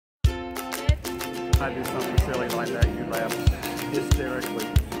I do something silly like that, you laugh hysterically.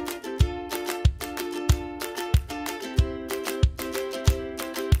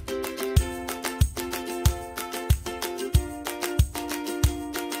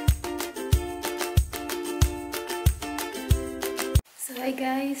 So hi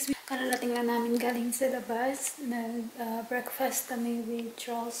guys, kararating na namin galing sa labas. Nag-breakfast kami with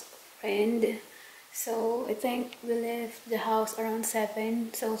Charles' friend. So I think we left the house around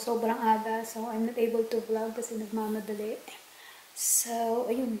 7. So sobrang aga. So I'm not able to vlog kasi nagmamadali. So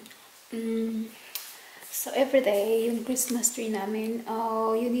ayun. So everyday, yung Christmas tree namin,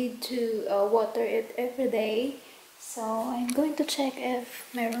 you need to water it everyday. So I'm going to check if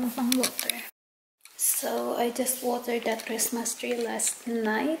meron pang water. So I just watered that Christmas tree last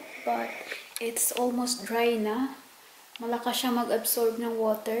night, but it's almost dry na. Malakas siya mag-absorb ng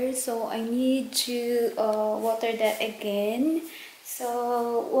water, so I need to water that again.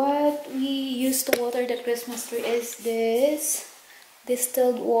 So what we use to water the Christmas tree is this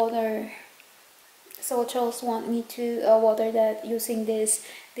distilled water. So Charles want me to water that using this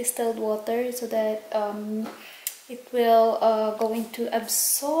distilled water so that it will going to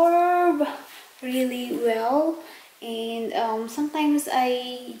absorb really well. And sometimes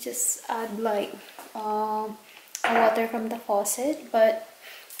I just add like water from the faucet, but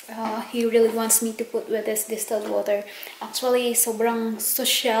he really wants me to put with this distilled water. Actually, sobrang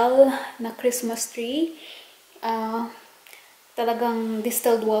social na Christmas tree. Talagang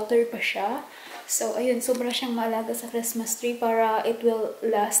distilled water pa siya. So, ayun, sobra siyang maalaga sa Christmas tree para it will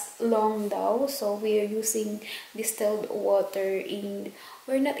last long daw. So, we are using distilled water and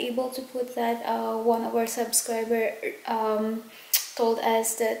we're not able to put that. One of our subscriber told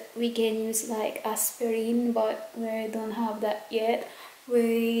us that we can use like aspirin, but we don't have that yet.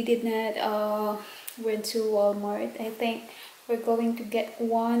 We did not went to Walmart. I think we're going to get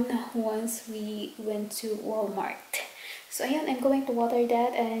one once we went to Walmart. So ayan, I'm going to water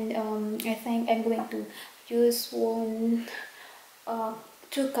that, and I think I'm going to use 2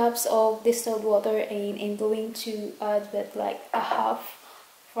 cups of distilled water, and I'm going to add with like a half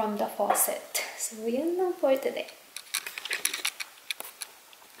from the faucet. So yan lang for today.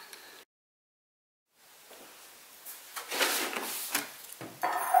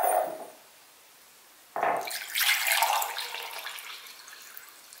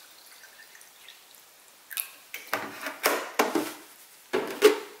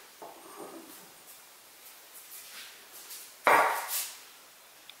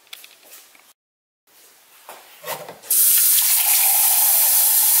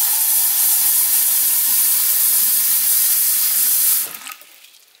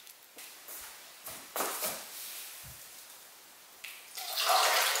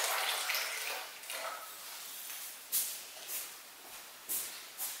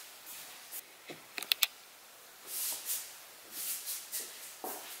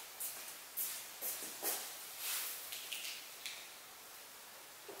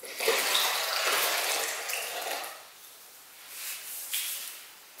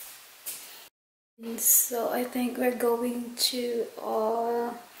 So I think we're going to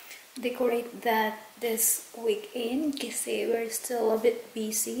decorate that this weekend kasi we're still a bit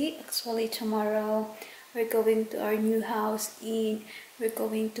busy. Actually, tomorrow we're going to our new house and we're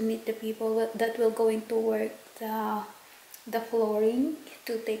going to meet the people that will going to work the flooring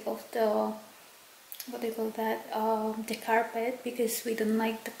to take off the what do you call that the carpet, because we don't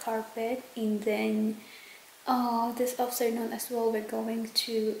like the carpet. And then this afternoon as well, we're going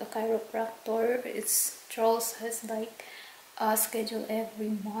to a chiropractor. It's Charles has like a schedule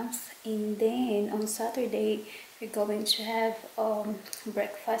every month, and then on Saturday we're going to have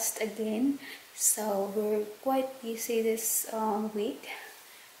breakfast again. So we're quite busy this week,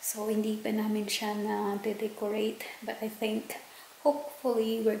 so hindi pa namin siya na decorate, but I think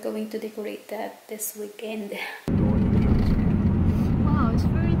hopefully we're going to decorate that this weekend. Wow, it's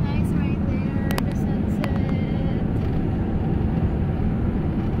very nice right there, the sunset.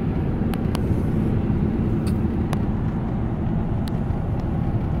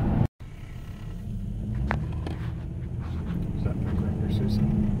 Is that the Cracker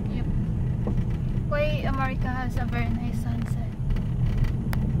Susan? Yep. Why America has a very nice sunset.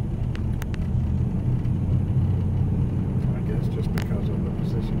 I guess just because of the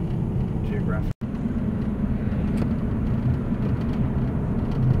position, geographic.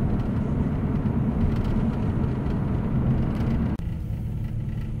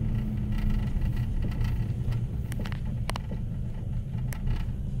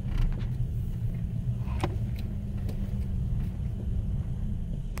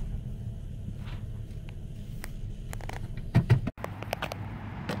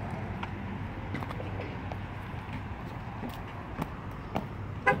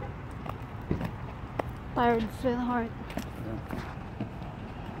 Tired, sweetheart. Yeah.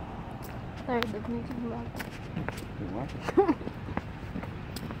 Tired of making love. You what?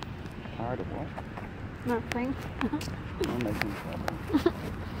 Tired of what? Nothing. I'm making trouble.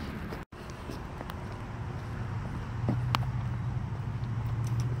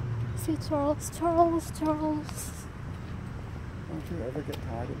 See, Charles, Charles, Charles. Don't you ever get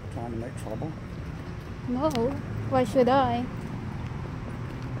tired of trying to make trouble? No. Why should I?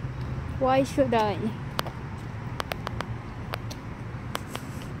 Why should I?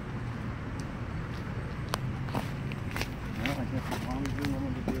 Well, I guess as long as you're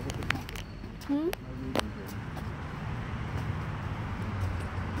willing to deal with the company. Hmm? No reason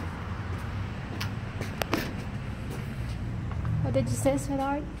What did you say,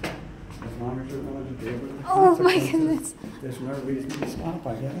 sweetheart? As long as you're willing to deal with the Oh my consequences, goodness. there's no reason to stop,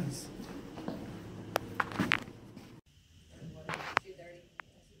 I guess.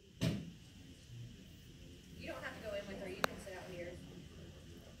 You don't have to go in with her, you can sit out here.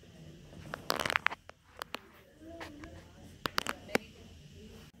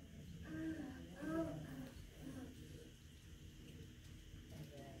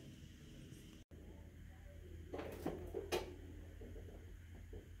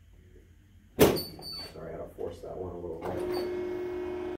 Sorry, I had to force that one a little.